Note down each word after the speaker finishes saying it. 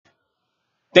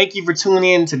Thank you for tuning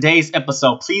in to today's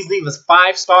episode. Please leave us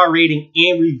 5-star rating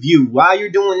and review. While you're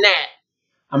doing that,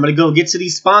 I'm going to go get to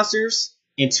these sponsors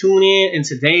and tune in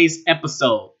today's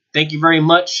episode. Thank you very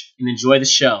much and enjoy the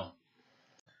show.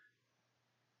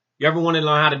 You ever want to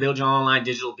learn how to build your online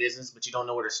digital business, but you don't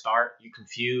know where to start? You're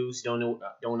confused, don't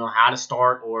know how to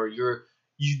start, or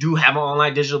you do have an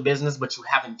online digital business, but you're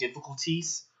having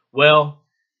difficulties? Well,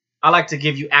 I like to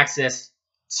give you access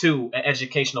to an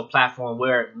educational platform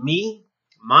where me,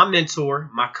 my mentor,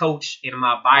 my coach, and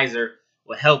my advisor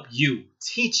will help you,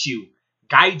 teach you,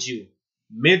 guide you,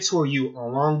 mentor you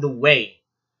along the way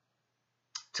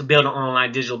to build an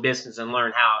online digital business and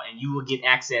learn how. And you will get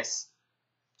access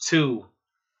to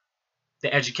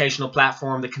the educational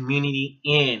platform, the community,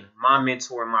 and my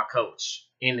mentor and my coach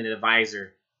and an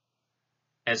advisor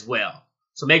as well.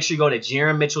 So make sure you go to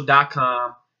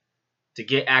JaronMitchell.com to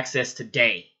get access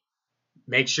today.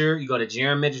 Make sure you go to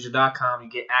JaronMitchell.com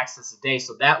and get access today,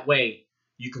 so that way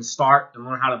you can start and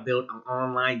learn how to build an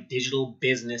online digital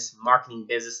business, marketing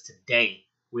business today.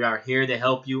 We are here to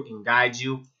help you and guide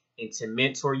you and to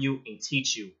mentor you and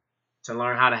teach you to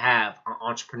learn how to have an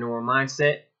entrepreneurial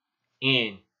mindset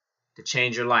and to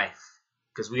change your life,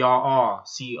 because we are all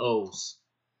CEOs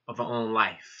of our own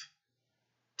life.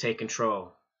 Take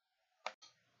control.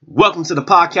 Welcome to the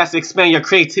podcast to expand your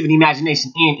creativity,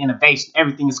 imagination, and innovation.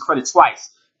 Everything is created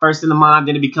twice. First in the mind,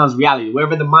 then it becomes reality.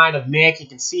 Wherever the mind of man can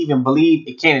conceive and believe,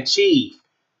 it can achieve.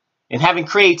 And having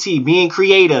creativity, being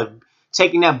creative,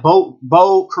 taking that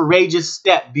bold, courageous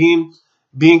step,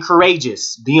 being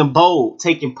courageous, being bold,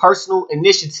 taking personal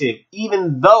initiative,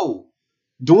 even though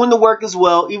doing the work as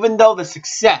well, even though the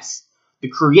success, the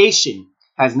creation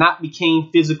has not become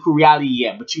physical reality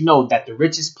yet. But you know that the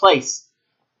richest place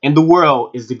in the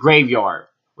world is the graveyard,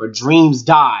 where dreams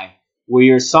die, where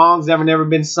your songs have never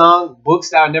been sung, books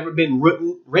that have never been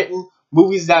written,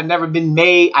 movies that have never been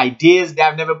made, ideas that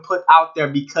have never put out there,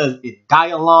 because it die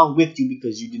along with you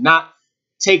because you did not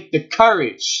take the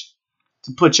courage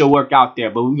to put your work out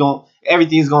there. But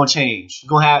everything's gonna change.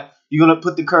 You're gonna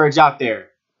put the courage out there,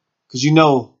 because you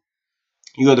know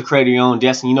you're the creator of your own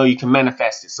destiny. You know you can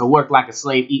manifest it. So work like a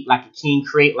slave, eat like a king,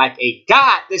 create like a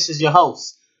god. This is your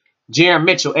host, Jaron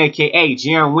Mitchell, a.k.a.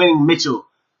 Jaron Winning Mitchell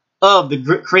of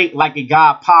the Create Like a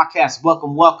God podcast.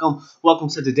 Welcome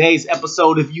to today's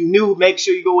episode. If you new, make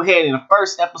sure you go ahead in the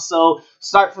first episode,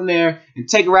 start from there and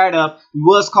take it right up. We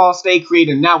was called Stay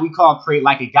Creative. Now we call Create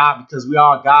Like a God, because we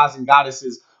are gods and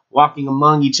goddesses walking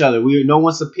among each other. No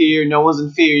one's superior, no one's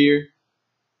inferior.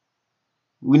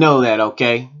 We know that,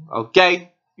 okay?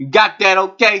 Okay? You got that,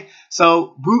 okay?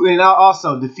 So, and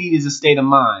also, defeat is a state of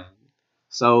mind.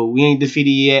 So, we ain't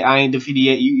defeated yet. I ain't defeated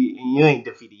yet. You ain't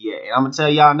defeated yet. And I'm going to tell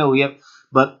y'all no yet.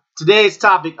 But today's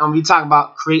topic, I'm going to be talking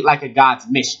about Create Like a God's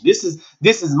mission. This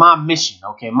is my mission,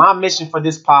 okay? My mission for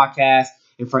this podcast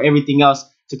and for everything else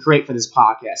to create for this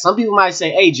podcast. Some people might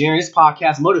say, hey, Jaron, this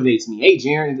podcast motivates me. Hey,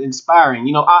 Jaron, it's inspiring.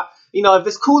 If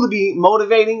it's cool to be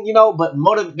motivating, but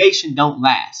motivation don't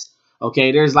last.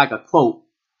 Okay, there's like a quote.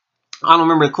 I don't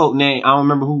remember the quote name. I don't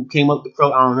remember who came up with the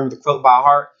quote. I don't remember the quote by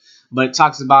heart. But it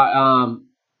talks about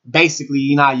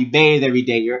basically, how you bathe every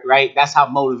day, right? That's how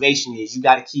motivation is. You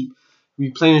got to keep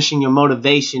replenishing your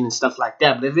motivation and stuff like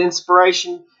that. But if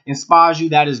inspiration inspires you,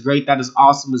 that is great. That is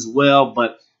awesome as well.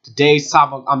 But today's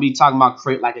topic, I'll be talking about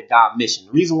Create Like a God mission.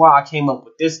 The reason why I came up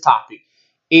with this topic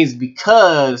is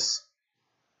because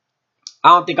I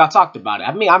don't think I talked about it.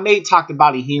 I mean, I may have talked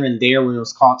about it here and there when it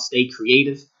was called Stay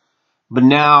Creative. But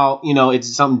now,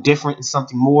 it's something different and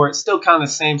something more. It's still kind of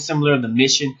the same, similar to the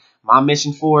mission, my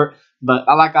mission for it. But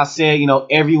like I said,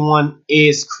 everyone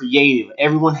is creative.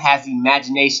 Everyone has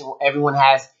imagination. Everyone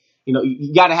has,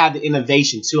 you got to have the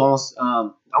innovation too.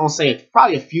 I won't say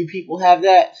probably a few people have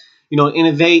that,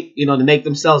 innovate, to make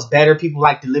themselves better. People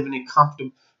like to live in a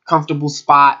comfortable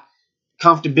spot,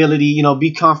 comfortability,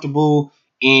 be comfortable.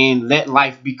 And let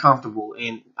life be comfortable.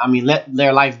 And let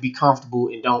their life be comfortable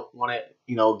and don't want to,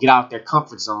 get out their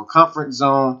comfort zone. Comfort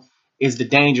zone is the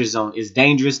danger zone. It's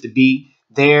dangerous to be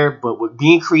there. But with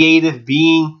being creative,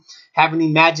 having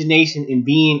imagination and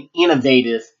being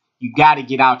innovative, you got to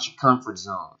get out your comfort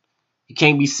zone. You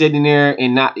can't be sitting there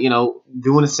and not,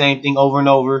 doing the same thing over and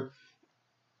over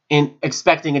and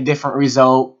expecting a different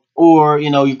result. Or,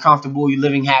 you're comfortable, you're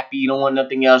living happy, you don't want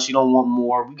nothing else, you don't want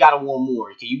more. We gotta want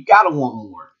more. Okay, you gotta want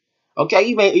more. Okay,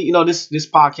 you may, this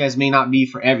podcast may not be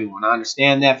for everyone. I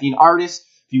understand that. If you're an artist,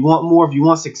 if you want more, if you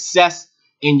want success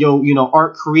in your,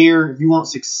 art career, if you want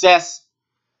success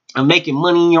of making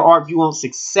money in your art, if you want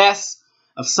success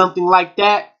of something like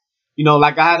that,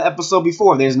 like I had an episode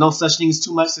before, there's no such thing as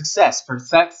too much success.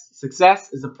 Success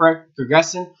is a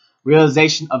progression,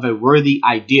 realization of a worthy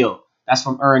ideal. That's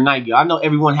from Earl Nightingale. I know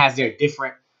everyone has their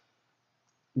different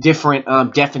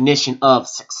definition of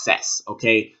success.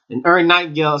 Okay, and Earl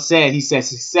Nightingale said, he said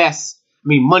success. I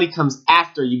mean, money comes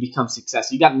after you become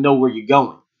successful. You got to know where you're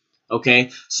going. Okay,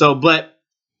 so but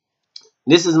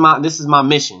this is my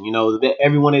mission. You know, that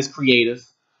everyone is creative.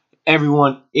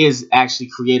 Everyone is actually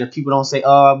creative. People don't say,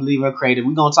 "Oh, I believe we're creative."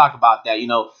 We're gonna talk about that. You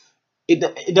know,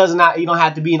 it does not. You don't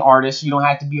have to be an artist. You don't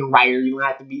have to be a writer. You don't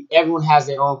have to be. Everyone has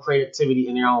their own creativity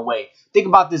in their own way. Think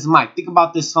about this mic. Think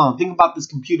about this phone. Think about this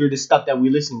computer. This stuff that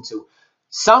we're listening to.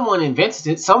 Someone invented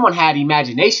it. Someone had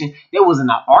imagination. They wasn't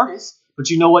an artist, but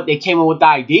you know what? They came up with the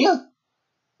idea.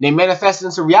 They manifested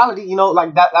into reality. You know,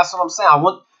 like that. That's what I'm saying.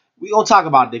 We gonna talk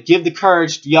about it. Give the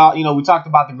courage to y'all. You know, we talked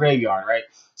about the graveyard, right?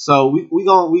 So we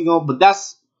gonna. But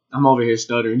that's. I'm over here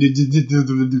stuttering.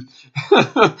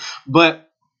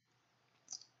 But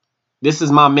this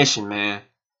is my mission, man,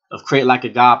 of Create Like a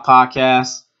God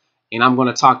podcast. And I'm going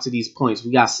to talk to these points.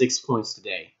 We got 6 points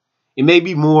today. It may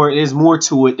be more. There's more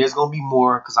to it. There's going to be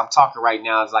more because I'm talking right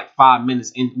now. It's like 5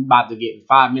 minutes in, about to get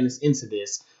 5 minutes into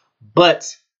this.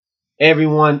 But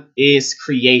everyone is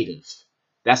creative.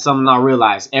 That's something I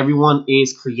realize. Everyone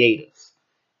is creative.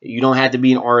 You don't have to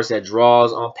be an artist that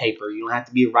draws on paper. You don't have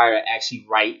to be a writer that actually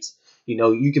writes. You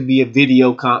know, you could be a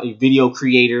video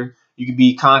creator. You could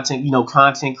be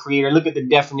content creator. Look at the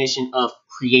definition of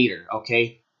creator,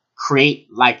 okay? Create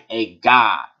like a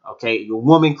god, okay? Your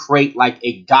woman create like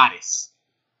a goddess,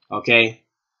 okay?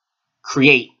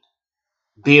 Create,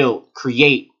 build,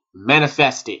 create,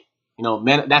 manifest it. You know,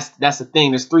 that's the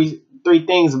thing. There's three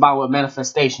things about what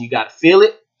manifestation. You got to feel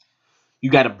it. You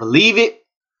got to believe it.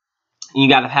 And you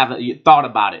got to have a thought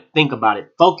about it. Think about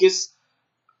it. Focus.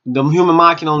 The human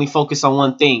mind can only focus on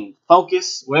one thing.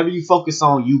 Focus. Whatever you focus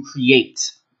on, you create.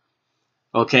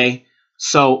 Okay?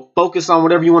 So focus on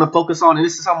whatever you want to focus on. And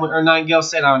this is something Earl Nightingale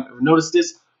said. I noticed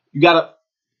this. You got to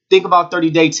think about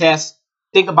 30-day tests.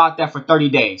 Think about that for 30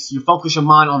 days. You focus your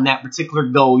mind on that particular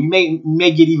goal. You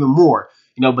may get even more.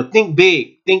 You know, but think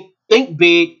big. Think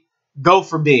big. Go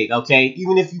for big. Okay?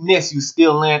 Even if you miss, you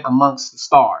still land amongst the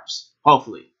stars.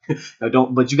 Hopefully.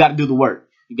 But you got to do the work.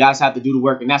 You guys have to do the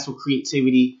work, and that's what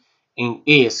creativity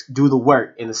is. Do the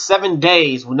work. In the 7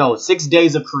 days, 6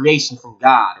 days of creation from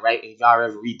God, right? If y'all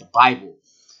ever read the Bible,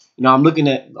 you know, I'm going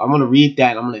to read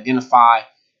that. I'm going to identify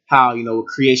how, you know,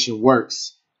 creation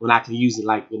works when I can use it,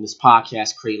 like in this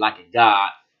podcast, Create Like a God.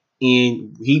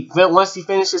 And once he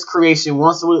finished his creation,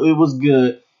 once it was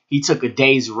good, he took a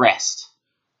day's rest.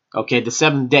 Okay, the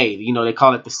 7th day, you know, they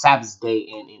call it the Sabbath day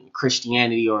in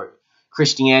Christianity or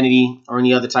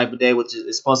any other type of day, which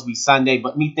is supposed to be Sunday.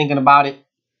 But me thinking about it,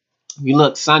 if you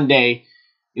look, Sunday,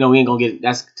 you know, we ain't gonna get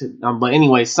but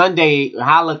anyway, Sunday,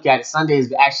 how I look at it, Sunday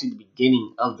is actually the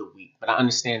beginning of the week. But I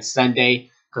understand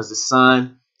Sunday because the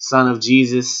son of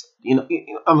Jesus,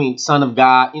 son of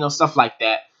God, you know, stuff like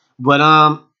that.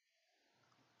 But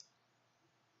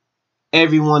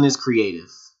everyone is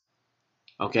creative.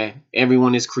 Okay,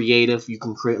 everyone is creative. You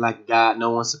can create like God. No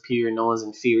one's superior. No one's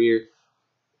inferior.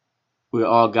 We're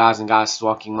all gods and goddesses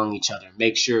walking among each other.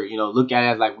 Make sure, you know, look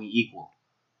at it like we equal.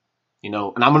 You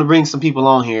know, and I'm going to bring some people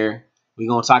on here. We're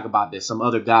going to talk about this. Some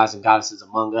other gods and goddesses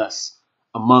among us,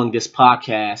 among this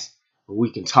podcast, where we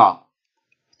can talk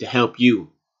to help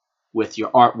you with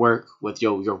your artwork, with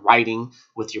your writing,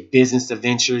 with your business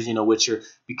adventures, you know, with your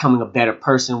becoming a better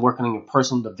person, working on your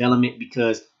personal development,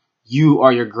 because you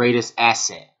are your greatest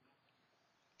asset.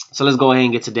 So let's go ahead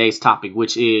and get today's topic,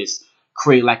 which is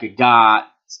Create Like a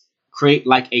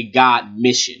God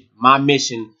mission. My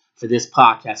mission for this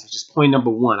podcast, which is point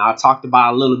number 1. I talked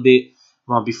about a little bit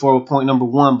before point number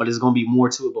 1, but there's going to be more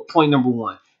to it. But point number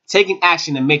 1, taking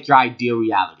action to make your ideal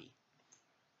reality.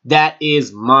 That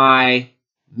is my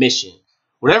mission.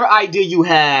 Whatever idea you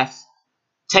have,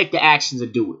 take the action to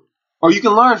do it. Or you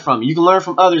can learn from it. You can learn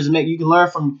from others. You can learn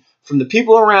from the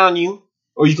people around you,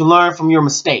 or you can learn from your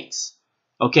mistakes.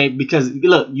 Okay? Because,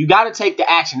 look, you got to take the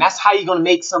action. That's how you're going to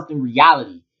make something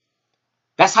reality.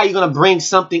 That's how you're going to bring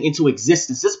something into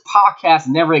existence. This podcast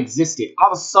never existed. I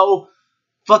was so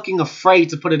fucking afraid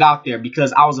to put it out there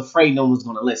because I was afraid no one was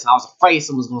going to listen. I was afraid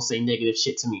someone was going to say negative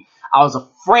shit to me. I was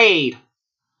afraid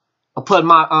of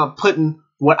putting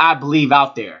what I believe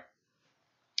out there.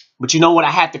 But you know what? I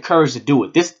had the courage to do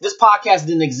it. This podcast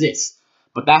didn't exist,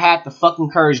 but I had the fucking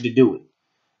courage to do it.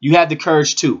 You had the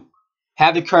courage too.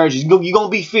 Have the courage. You're going to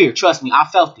be feared. Trust me. I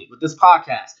felt it with this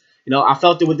podcast. You know, I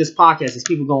felt it with this podcast. Is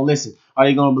people going to listen? Are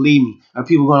they going to believe me? Are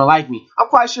people going to like me? I'm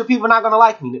quite sure people are not going to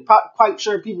like me. Quite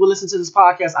sure people listen to this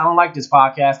podcast. I don't like this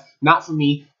podcast. Not for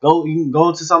me. You can go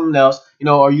into something else. You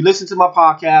know, or you listen to my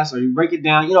podcast, or you break it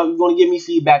down. You know, you're going to give me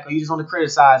feedback, or you just want to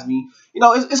criticize me. You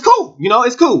know, it's cool. You know,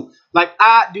 it's cool. Like,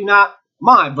 I do not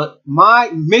mind, but my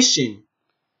mission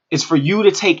is for you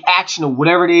to take action of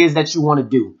whatever it is that you want to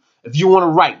do. If you want to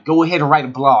write, go ahead and write a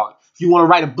blog. If you want to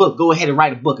write a book, go ahead and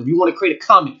write a book. If you want to create a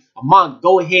comic, a manga,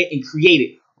 go ahead and create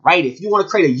it. Write it. If you want to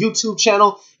create a YouTube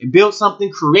channel and build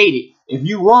something, create it. If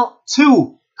you want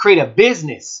to create a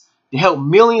business to help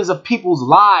millions of people's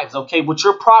lives, okay, with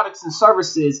your products and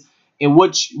services and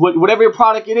whatever your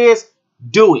product it is,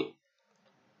 do it.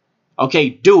 Okay,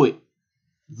 do it.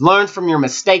 Learn from your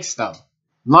mistakes, though.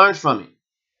 Learn from it.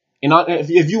 And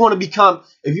if you want to become,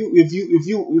 if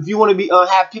you want to be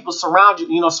have people surround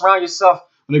you, surround yourself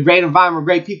with a great environment,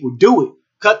 great people, do it.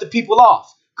 Cut the people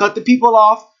off. Cut the people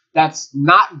off. That's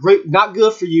not great, not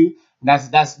good for you.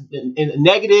 That's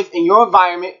negative in your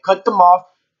environment. Cut them off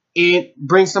and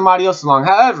bring somebody else along.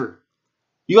 However,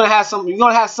 you're gonna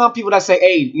have some people that say,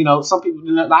 hey, some people.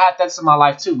 I had that in my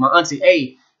life too. My auntie,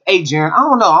 hey, Jaron, I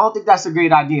don't know. I don't think that's a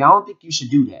great idea. I don't think you should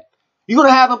do that. You're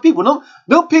gonna have them people.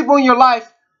 Them people in your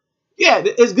life. Yeah,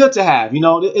 it's good to have.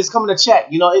 It's coming to check.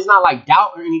 It's not like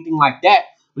doubt or anything like that,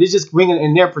 but it's just bringing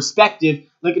in their perspective.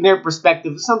 Look at their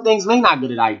perspective. Some things may not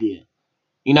get an idea.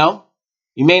 You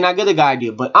may not get a good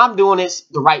idea, but I'm doing this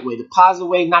the right way, the positive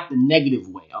way, not the negative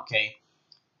way. Okay,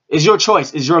 it's your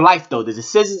choice. It's your life, though. The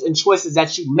decisions and choices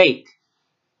that you make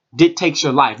dictates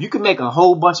your life. You can make a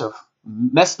whole bunch of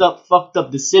messed up, fucked up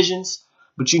decisions,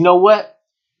 but you know what?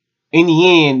 In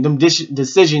the end, them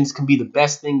decisions can be the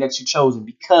best thing that you chosen,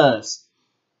 because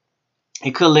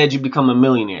it could lead you to become a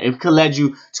millionaire. It could lead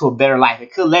you to a better life.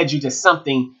 It could lead you to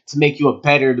something to make you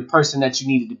the person that you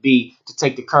needed to be, to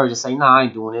take the courage to say, nah, I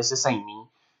ain't doing this. This ain't me.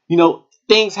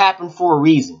 Things happen for a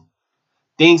reason.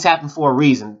 Things happen for a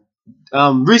reason.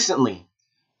 Recently,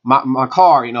 my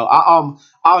car,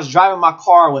 I was driving my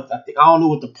car with, I don't know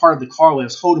what the part of the car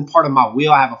was, holding part of my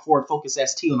wheel. I have a Ford Focus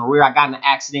ST on the rear. I got in an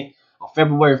accident on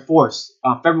February 4th,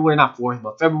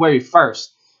 February 1st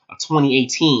of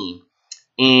 2018.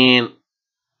 And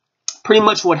pretty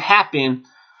much what happened,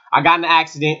 I got in an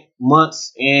accident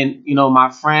once, and, my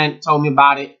friend told me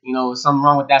about it. Something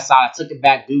wrong with that side. I took it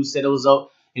back. Dude said it was,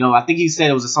 I think he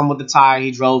said it was something with the tire. He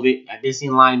drove it. I did see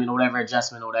alignment or whatever,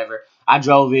 adjustment or whatever. I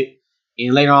drove it,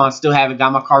 and later on, still haven't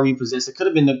got my car repossessed. It could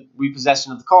have been the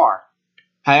repossession of the car.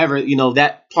 However,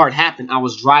 that part happened. I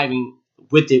was driving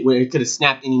with it where it could have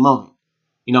snapped any moment.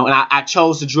 And I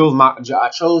chose to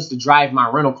drive my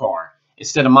rental car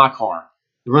instead of my car.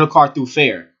 The rental car threw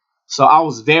fair. So I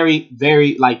was very,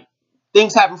 very,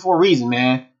 things happen for a reason,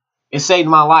 man. It saved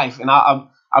my life, and I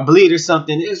believe there's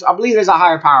something. I believe there's a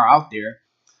higher power out there,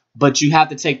 but you have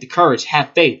to take the courage,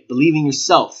 have faith, believe in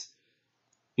yourself.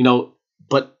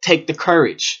 But take the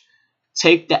courage,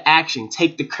 take the action,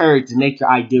 take the courage to make your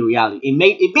idea reality. It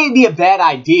may be a bad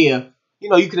idea.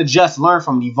 You can adjust, learn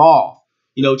from it, evolve.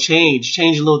 Change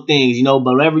little things. But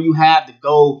whatever you have, the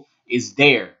goal is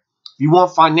there. If you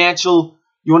want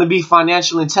to be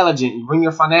financial intelligent, you bring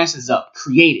your finances up,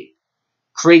 create it.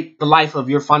 Create the life of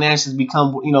your finances,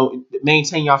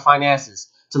 maintain your finances,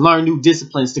 to learn new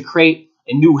disciplines, to create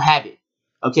a new habit.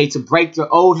 Okay, to break the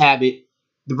old habit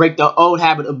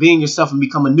of being yourself and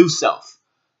become a new self.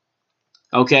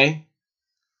 Okay?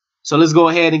 So let's go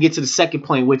ahead and get to the second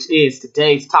point, which is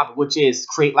today's topic, which is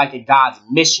create like a God's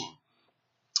mission,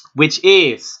 which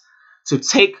is to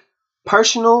take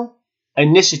personal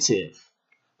initiative.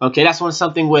 Okay, that's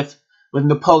something with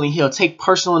Napoleon Hill. Take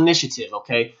personal initiative.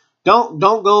 Okay, don't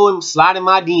go and slide in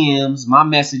my DMs, my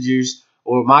messages,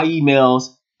 or my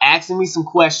emails asking me some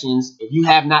questions if you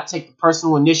have not taken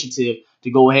personal initiative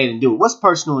to go ahead and do it. What's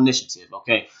personal initiative?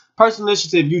 Okay, personal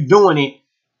initiative. You're doing it.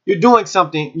 You're doing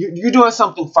something. You're doing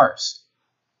something first.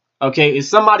 Okay, if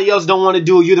somebody else don't want to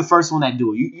do it, you're the first one that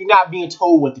do it. You're not being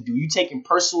told what to do. You're taking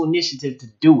personal initiative to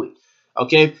do it.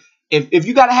 Okay. If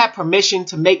you gotta have permission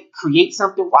to create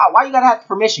something, why you gotta have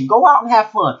permission? Go out and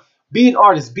have fun. Be an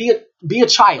artist. Be a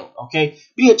child. Okay,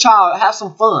 be a child. Have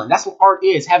some fun. That's what art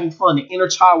is. Having fun. The inner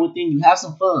child within you. Have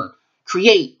some fun.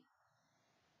 Create.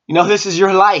 This is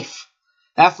your life.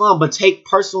 Have fun, but take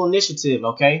personal initiative.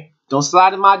 Okay, don't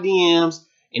slide in my DMs.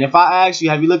 And if I ask you,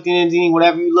 have you looked in anything,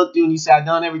 whatever you looked through, and you say I've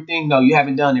done everything? No, you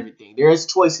haven't done everything. There is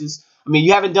choices.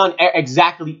 You haven't done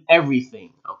exactly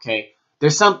everything. Okay,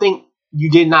 there's something you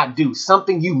did not do,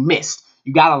 something you missed.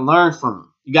 You got to learn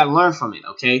from it.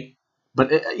 Okay, but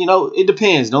it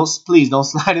depends. Please don't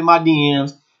slide in my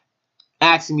DMs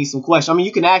asking me some questions.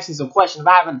 You can ask me some questions. If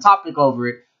I have a topic over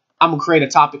it, I'm gonna create a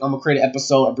topic. I'm gonna create an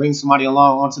episode. I bring somebody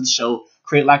along onto the show.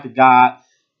 Create like a God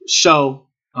show,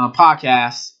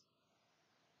 podcast,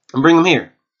 and bring them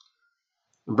here.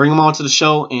 Bring them onto the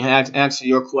show and answer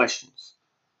your questions.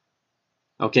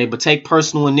 Okay, but take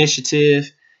personal initiative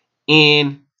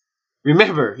in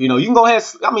Remember, you can go ahead.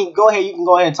 I mean, go ahead. You can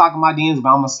go ahead and talk in my DMs, but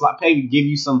I'm gonna maybe give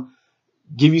you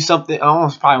something. I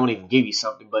almost probably won't even give you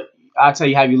something, but I'll tell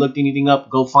you. Have you looked anything up?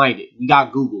 Go find it. We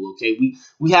got Google. Okay,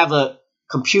 we have a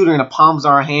computer in the palms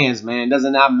of our hands, man. It does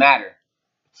not matter.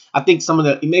 I think some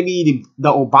of maybe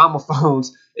the Obama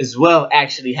phones as well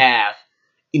actually have.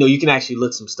 You can actually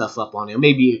look some stuff up on there.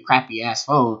 Maybe a crappy ass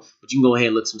phone, but you can go ahead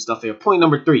and look some stuff there. Point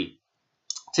number 3.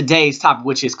 Today's topic,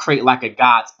 which is create like a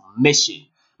God's mission.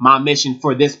 My mission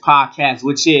for this podcast,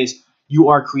 which is you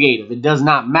are creative. It does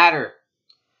not matter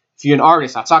if you're an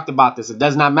artist. I talked about this. It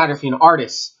does not matter if you're an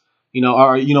artist,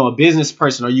 or a business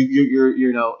person, or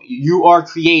you are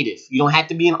creative. You don't have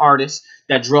to be an artist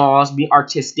that draws, be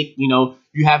artistic. You're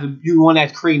the one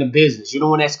that's creating a business. You're the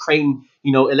one that's creating,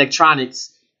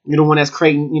 electronics. You're the one that's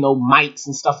creating, mics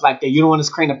and stuff like that. You're the one that's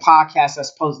creating a podcast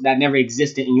that never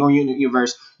existed in your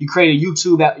universe. You created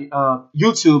YouTube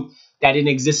that didn't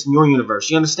exist in your universe.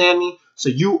 You understand me? So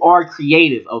you are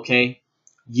creative, okay?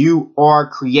 You are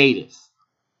creative.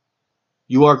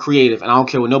 You are creative, and I don't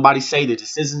care what nobody say. The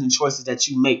decisions and choices that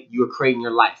you make, you are creating your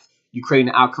life. You're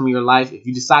creating the outcome of your life. If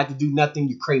you decide to do nothing,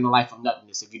 you're creating a life of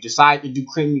nothingness. If you decide to do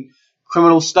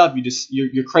criminal stuff,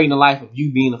 you're creating a life of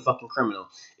you being a fucking criminal.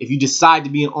 If you decide to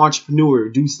be an entrepreneur,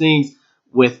 do things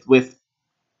with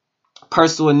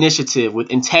personal initiative,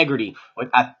 with integrity, with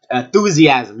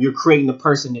enthusiasm, you're creating the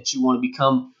person that you want to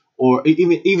become, or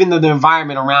even the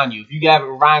environment around you. If you have an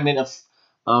environment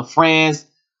of friends,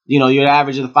 you're the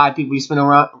average of the 5 people you spend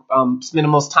the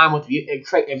most time with.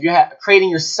 If you're creating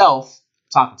yourself,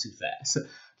 talking too fast. If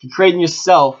you're creating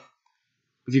yourself,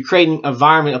 if you're creating an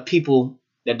environment of people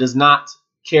that does not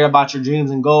care about your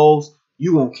dreams and goals,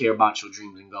 you won't care about your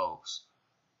dreams and goals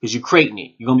because you're creating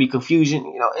it. You're gonna be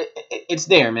confusion. It's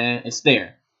there, man. It's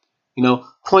there.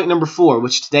 Point number 4,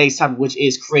 which today's topic, which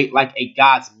is create like a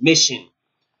God's mission.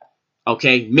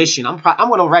 Okay, mission. I'm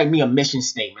gonna write me a mission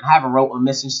statement. I haven't wrote a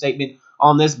mission statement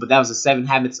on this, but that was the 7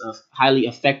 habits of highly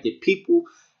effective people,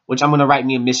 which I'm gonna write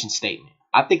me a mission statement.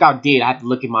 I think I did. I have to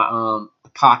look at my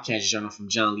podcast journal from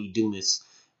John Lee Dumas.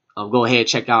 Go ahead,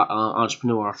 check out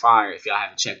Entrepreneur on Fire if y'all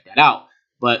haven't checked that out.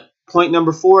 But point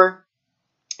number 4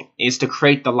 is to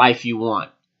create the life you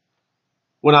want.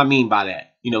 What do I mean by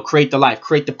that? Create the life,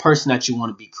 create the person that you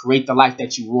want to be, create the life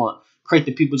that you want, create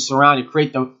the people surrounding,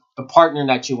 create the partner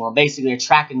that you want. Basically,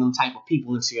 attracting them type of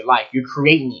people into your life. You're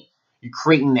creating it. You're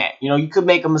creating that. You could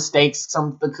make a mistake.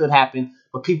 Something could happen.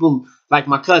 But people like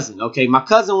my cousin. Okay, my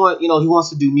cousin he wants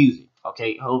to do music.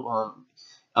 Okay, he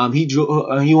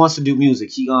wants to do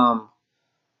music.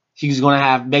 He's gonna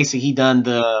have basically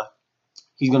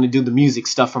he's gonna do the music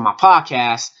stuff for my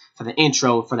podcast, for the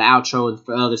intro, for the outro, and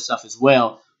for other stuff as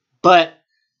well. But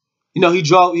he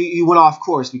went off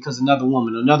course because another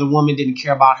woman didn't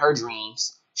care about her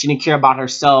dreams. She didn't care about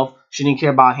herself. She didn't care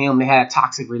about him. They had a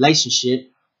toxic relationship.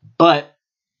 But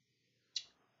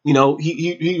he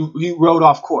rode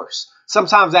off course.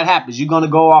 Sometimes that happens. You're gonna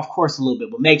go off course a little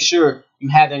bit, but make sure you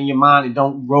have that in your mind and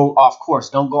don't roll off course.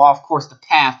 Don't go off course the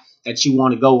path that you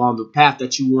want to go on, the path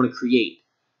that you want to create.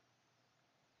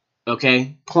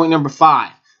 Okay. Point number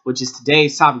 5, which is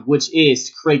today's topic, which is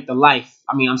to create the life.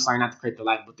 I'm sorry, not to create the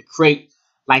life, but to create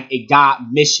like a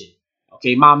God mission.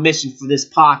 Okay. My mission for this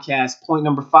podcast, point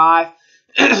number 5,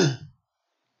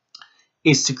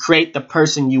 is to create the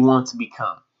person you want to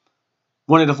become.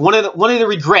 One of the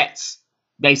regrets,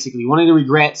 basically, one of the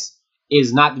regrets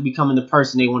is not becoming the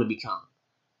person they want to become.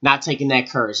 Not taking that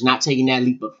courage, not taking that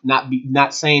leap of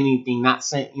not saying anything, not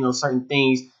saying certain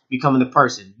things, becoming the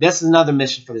person. This is another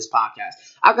mission for this podcast.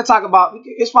 I could talk about.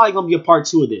 It's probably gonna be a part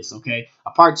 2 of this. Okay,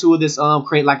 a part 2 of this.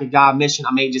 Create like a God mission.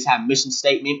 I may just have a mission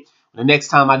statement. The next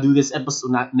time I do this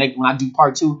episode, when I do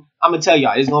part 2, I'm gonna tell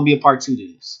y'all it's gonna be a part 2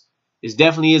 to this. It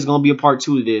definitely is gonna be a part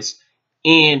 2 to this.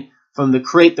 And from the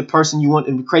create the person you want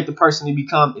and create the person to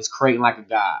become is creating like a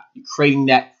God. You're creating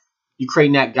that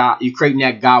God. You're creating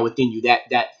that God within you.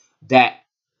 That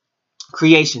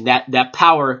creation. That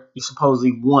power you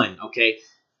supposedly won. Okay.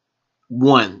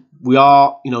 One, we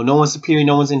all, no one's superior,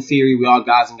 no one's inferior. We all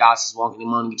gods and goddesses walking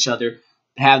among each other.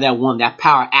 Have that one, that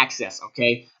power access.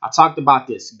 Okay, I talked about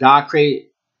this. God created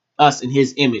us in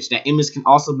His image. That image can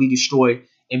also be destroyed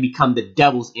and become the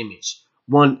devil's image.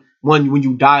 One when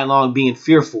you die along being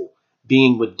fearful,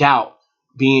 being with doubt,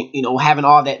 being having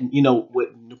all that.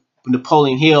 What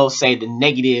Napoleon Hill say, the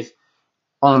negative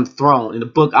on the throne. In the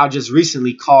book I just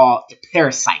recently called The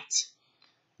Parasite.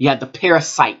 You have the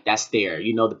parasite that's there.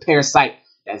 The parasite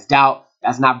that's doubt,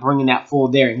 that's not bringing that full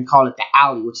there. And he called it the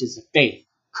alley, which is the faith,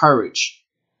 courage.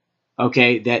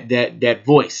 Okay, that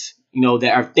voice.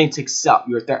 That authentic self.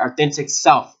 Your authentic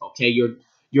self. Okay,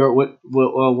 your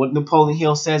what Napoleon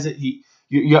Hill says it.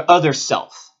 your other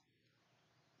self.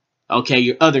 Okay,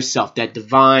 your other self, that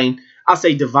divine, I'll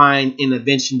say divine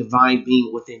intervention, divine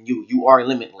being within you. You are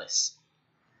limitless.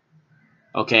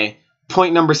 Okay,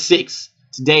 point number 6,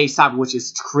 today's topic, which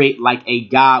is to create like a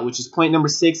God, which is point number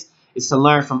 6, is to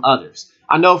learn from others.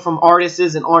 I know from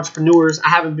artists and entrepreneurs, I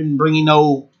haven't been bringing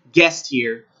no guests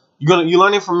here. You're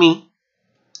learning from me,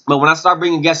 but when I start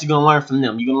bringing guests, you're gonna learn from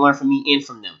them. You're gonna learn from me and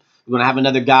from them. We're gonna have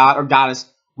another God or goddess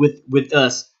with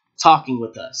us, talking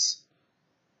with us.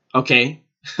 Okay.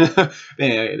 Man,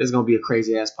 it's gonna be a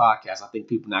crazy ass podcast. I think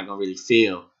people not gonna really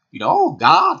feel, oh,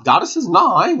 goddesses.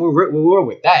 No, I ain't we're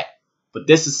with that. But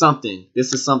this is something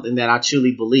that I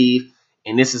truly believe,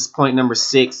 and this is point number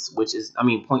 6,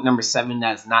 point number 7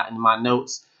 that's not in my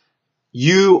notes.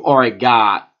 You are a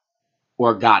god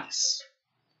or a goddess.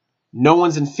 No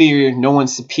one's inferior, no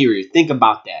one's superior. Think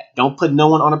about that. Don't put no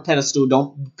one on a pedestal.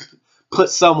 Don't put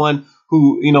someone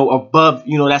who, above,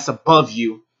 that's above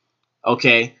you.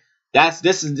 Okay.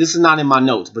 This is not in my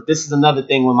notes, but this is another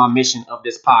thing with my mission of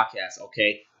this podcast.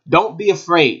 Okay. Don't be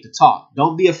afraid to talk.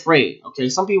 Don't be afraid. Okay.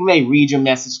 Some people may read your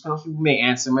message. Some people may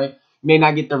answer, may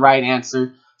not get the right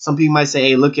answer. Some people might say,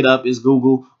 hey, look it up. It's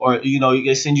Google. Or, you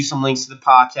can send you some links to the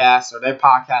podcast or their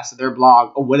podcast or their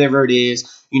blog or whatever it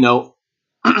is, No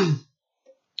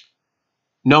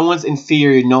one's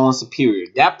inferior. No one's superior.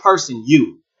 That person,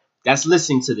 that's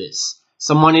listening to this.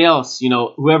 Someone else,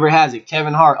 whoever has it,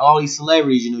 Kevin Hart, all these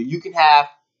celebrities, you can have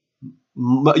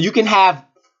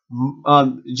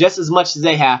just as much as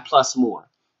they have plus more.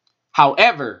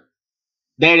 However,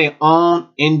 they're their own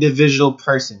individual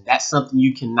person. That's something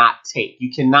you cannot take.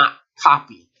 You cannot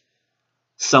copy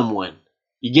someone.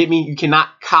 You get me? You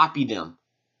cannot copy them.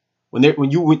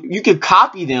 When you can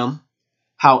copy them,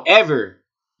 however,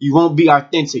 you won't be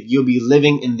authentic. You'll be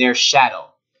living in their shadow.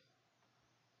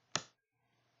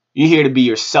 You're here to be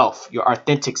yourself, your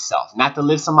authentic self, not to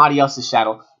live somebody else's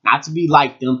shadow, not to be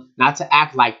like them, not to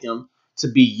act like them, to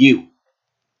be you.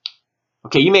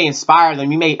 Okay, you may inspire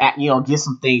them, you may get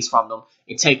some things from them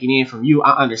and take it in from you.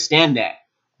 I understand that.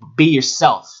 But be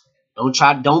yourself. When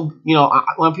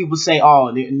people say, oh,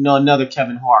 another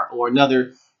Kevin Hart or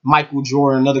another Michael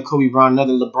Jordan, another Kobe Bryant,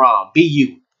 another LeBron, be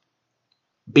you.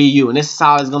 Be you. And this is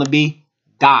how it's going to be.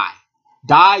 Die.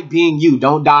 Die being you.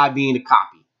 Don't die being a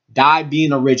copy. Die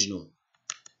being original.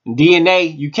 In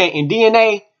DNA, you can't. In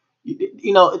DNA,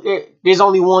 there's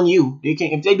only one you. They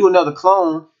can't. If they do another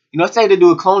clone, if they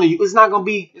do a clone of you, it's not gonna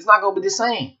be the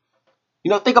same.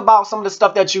 Think about some of the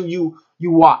stuff that you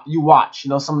watch.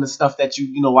 Some of the stuff that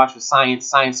you watch with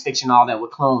science fiction, all that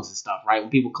with clones and stuff, right? When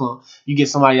people clone, you get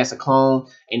somebody that's a clone,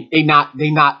 and they not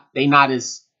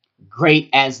as great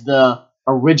as the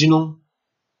original.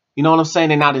 You know what I'm saying?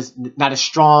 They're not as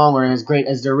strong or as great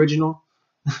as the original.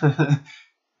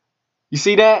 You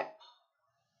see that?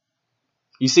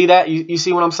 You see that? You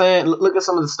see what I'm saying? Look at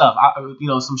some of the stuff.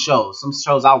 Some shows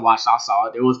I watched, I saw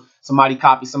it. There was somebody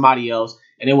copied somebody else,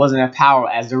 and it wasn't as powerful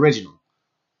as the original.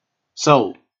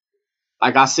 So,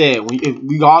 like I said,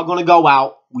 we all gonna go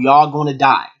out. We all gonna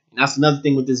die. And that's another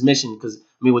thing with this mission,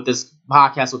 with this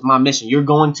podcast, with my mission, you're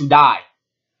going to die.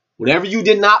 Whatever you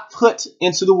did not put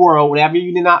into the world, whatever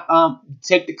you did not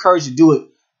take the courage to do it,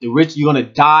 you're gonna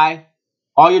die.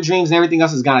 All your dreams and everything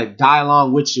else is going to die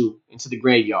along with you into the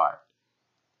graveyard.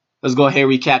 Let's go ahead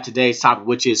and recap today's topic,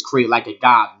 which is create like a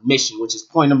God mission, which is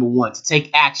point number 1, to take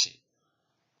action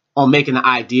on making the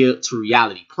idea to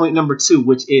reality. Point number 2,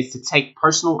 which is to take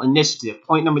personal initiative.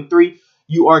 Point number 3,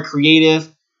 you are creative.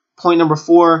 Point number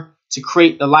 4, to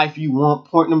create the life you want.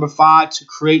 Point number 5, to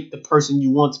create the person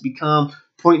you want to become.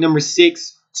 Point number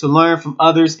 6, to learn from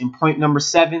others. And point number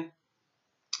 7,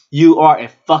 you are a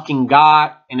fucking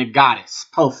god and a goddess.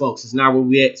 Folks, it's not where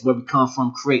we at. It's where we come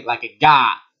from. Create like a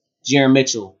god.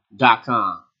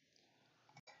 JaronMitchell.com.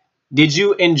 Did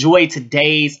you enjoy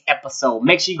today's episode?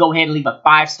 Make sure you go ahead and leave a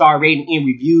 5-star rating and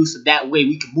review, so that way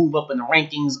we can move up in the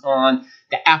rankings on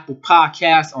the Apple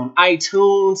Podcast, on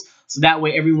iTunes, so that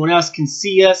way everyone else can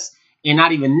see us, and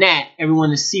not even that,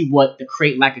 everyone to see what the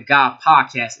Create Like a God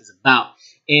podcast is about.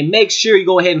 And make sure you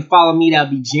go ahead and follow me.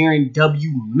 That'll be Jaron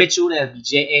W. Mitchell. That'll be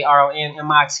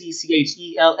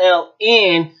JaronMitchell.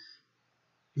 And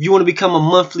if you want to become a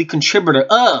monthly contributor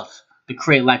of the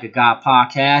Create Like a God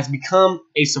podcast, become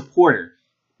a supporter.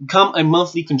 Become a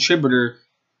monthly contributor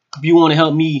if you want to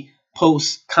help me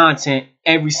post content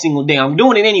every single day. I'm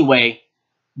doing it anyway,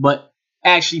 but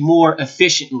actually more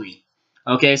efficiently.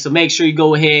 Okay, so make sure you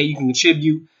go ahead. You can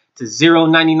contribute to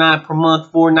 $0.99 per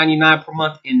month, $4.99 per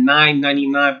month, and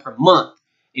 $9.99 per month.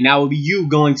 And that will be you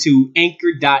going to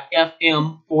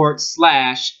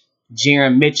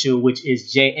anchor.fm/Jaron Mitchell, which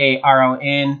is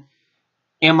JaronMitchell.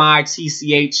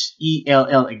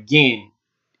 Mitchell again.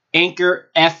 Anchor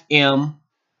FM,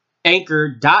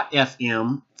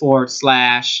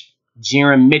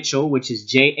 anchor.fm/Jaron Mitchell, which is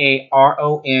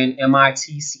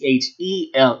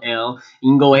JaronMitchell. You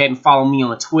can go ahead and follow me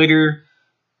on Twitter,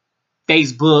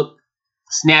 Facebook,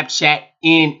 Snapchat,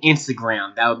 and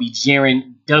Instagram. That would be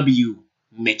Jaron W.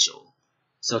 Mitchell.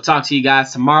 So talk to you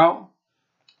guys tomorrow,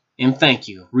 and thank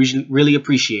you. Really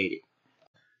appreciate it.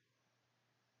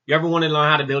 You ever want to learn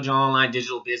how to build your online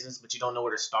digital business, but you don't know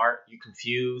where to start? You're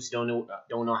confused, don't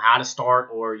know how to start,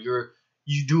 or you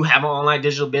do have an online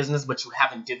digital business, but you're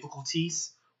having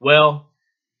difficulties? Well,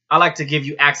 I like to give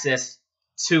you access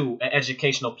to an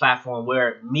educational platform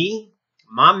where me,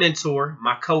 my mentor,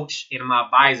 my coach, and my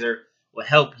advisor will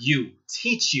help you,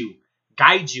 teach you,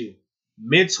 guide you,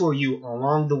 mentor you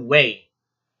along the way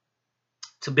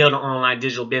to build an online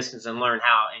digital business and learn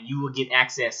how. And you will get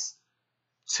access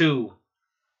to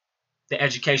the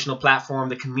educational platform,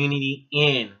 the community,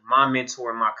 and my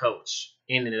mentor, my coach,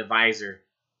 and an advisor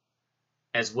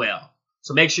as well.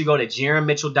 So make sure you go to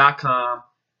JaronMitchell.com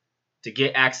to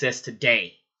get access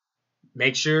today.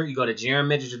 Make sure you go to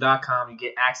JaronMitchell.com and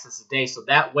get access today, so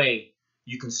that way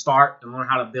you can start and learn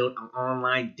how to build an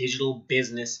online digital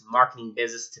business, marketing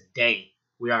business today.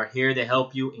 We are here to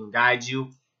help you and guide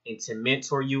you and to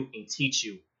mentor you and teach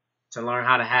you to learn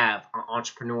how to have an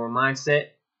entrepreneurial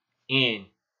mindset and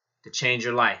to change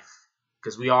your life,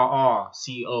 because we are all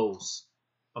CEOs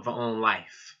of our own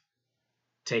life.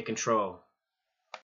 Take control.